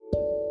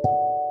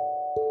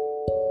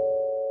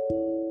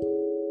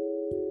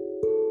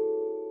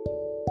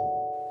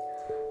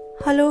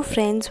Hello,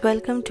 friends,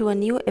 welcome to a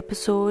new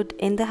episode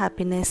in the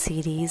Happiness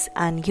series,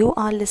 and you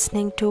are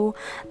listening to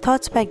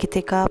Thoughts by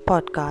Gitika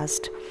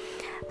podcast.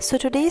 So,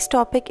 today's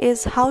topic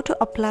is how to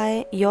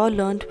apply your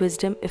learned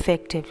wisdom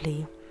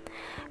effectively.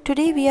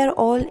 Today, we are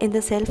all in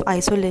the self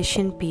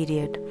isolation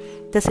period.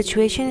 The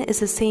situation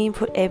is the same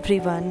for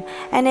everyone,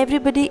 and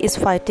everybody is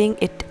fighting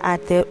it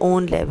at their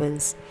own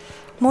levels.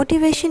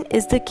 Motivation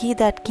is the key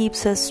that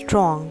keeps us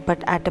strong,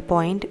 but at a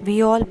point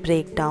we all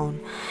break down.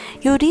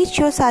 You reach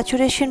your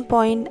saturation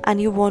point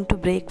and you want to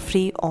break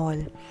free all.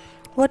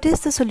 What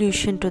is the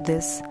solution to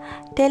this?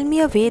 Tell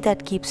me a way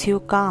that keeps you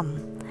calm.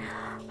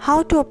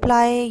 How to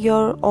apply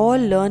your all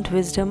learned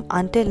wisdom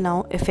until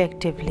now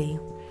effectively.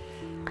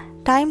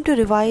 Time to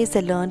revise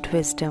the learned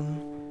wisdom.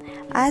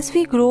 As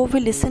we grow, we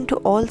listen to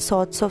all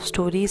sorts of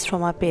stories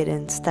from our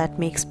parents that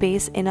make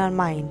space in our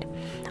mind.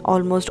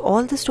 Almost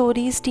all the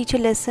stories teach a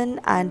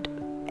lesson and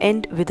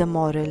end with a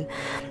moral.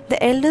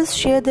 The elders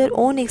share their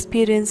own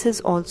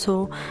experiences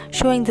also,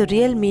 showing the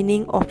real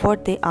meaning of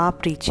what they are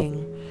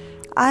preaching.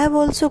 I have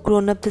also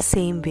grown up the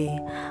same way.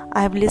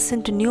 I have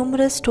listened to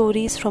numerous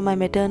stories from my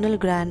maternal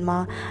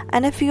grandma,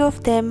 and a few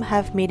of them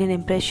have made an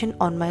impression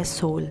on my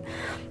soul.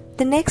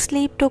 The next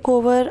leap took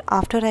over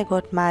after I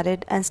got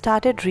married and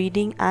started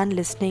reading and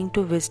listening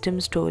to wisdom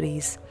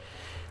stories.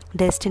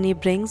 Destiny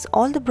brings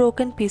all the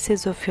broken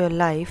pieces of your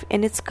life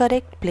in its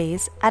correct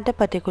place at a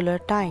particular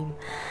time.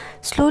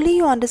 Slowly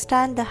you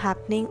understand the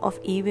happening of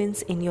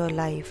events in your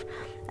life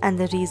and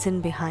the reason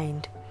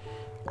behind.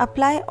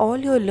 Apply all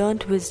your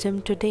learned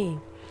wisdom today.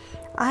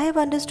 I have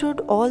understood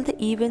all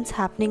the events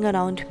happening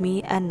around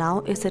me, and now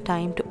is the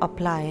time to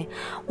apply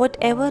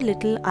whatever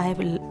little I have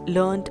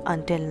learned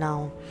until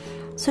now.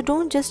 So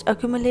don't just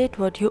accumulate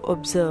what you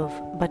observe,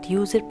 but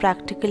use it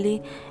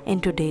practically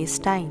in today's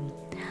time.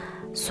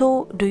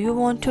 So, do you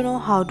want to know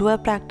how do I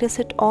practice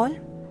it all?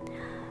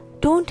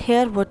 Don't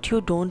hear what you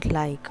don't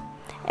like.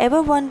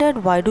 Ever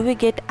wondered why do we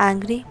get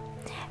angry?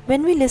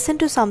 When we listen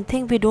to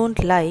something we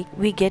don't like,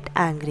 we get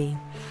angry.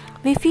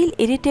 We feel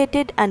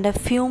irritated and are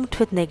fumed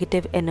with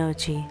negative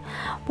energy.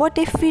 What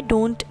if we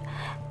don't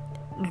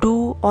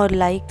do or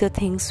like the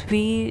things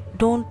we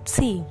don't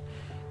see?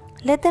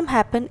 Let them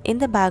happen in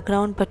the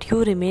background, but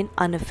you remain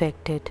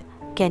unaffected.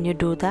 Can you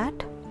do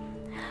that?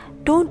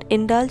 Don't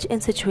indulge in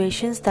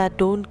situations that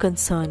don't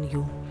concern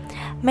you.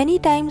 Many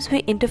times we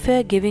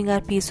interfere giving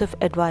our piece of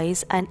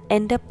advice and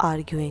end up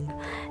arguing.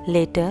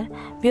 Later,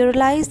 we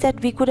realize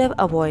that we could have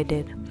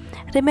avoided.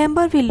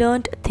 Remember, we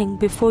learned think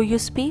before you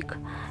speak.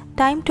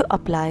 Time to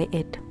apply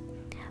it.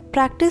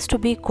 Practice to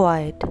be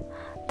quiet.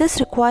 This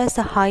requires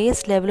the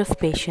highest level of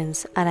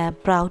patience, and I am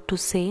proud to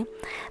say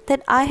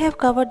that I have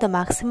covered the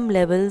maximum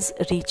levels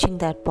reaching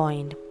that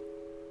point.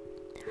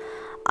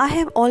 I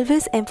have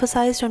always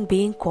emphasized on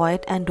being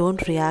quiet and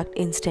don't react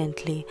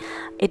instantly.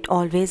 It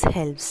always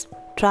helps.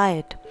 Try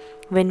it.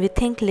 When we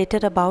think later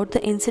about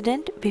the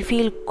incident, we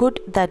feel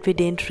good that we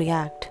didn't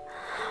react.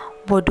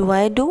 What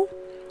do?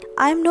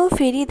 I am no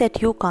fairy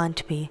that you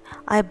can't be.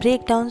 I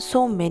break down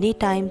so many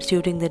times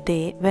during the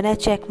day when I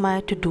check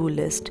my to-do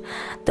list.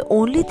 The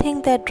only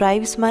thing that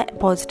drives my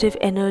positive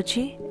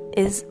energy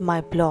is my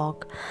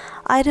blog.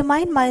 I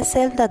remind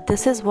myself that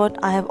this is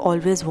what I have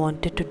always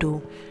wanted to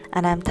do,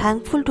 and I am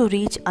thankful to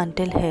reach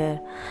until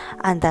here.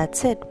 And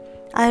that's it.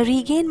 I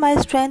regain my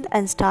strength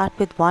and start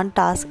with one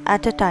task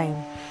at a time.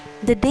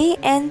 The day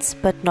ends,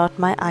 but not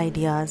my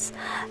ideas.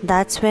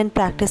 That's when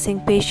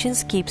practicing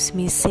patience keeps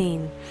me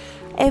sane.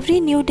 Every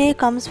new day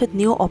comes with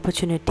new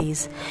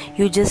opportunities.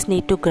 You just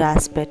need to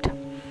grasp it.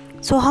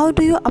 So, how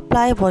do you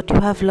apply what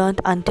you have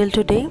learned until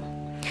today?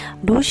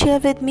 Do share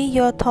with me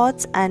your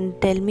thoughts and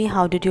tell me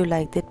how did you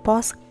like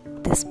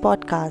this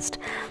podcast.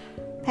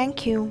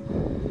 Thank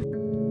you.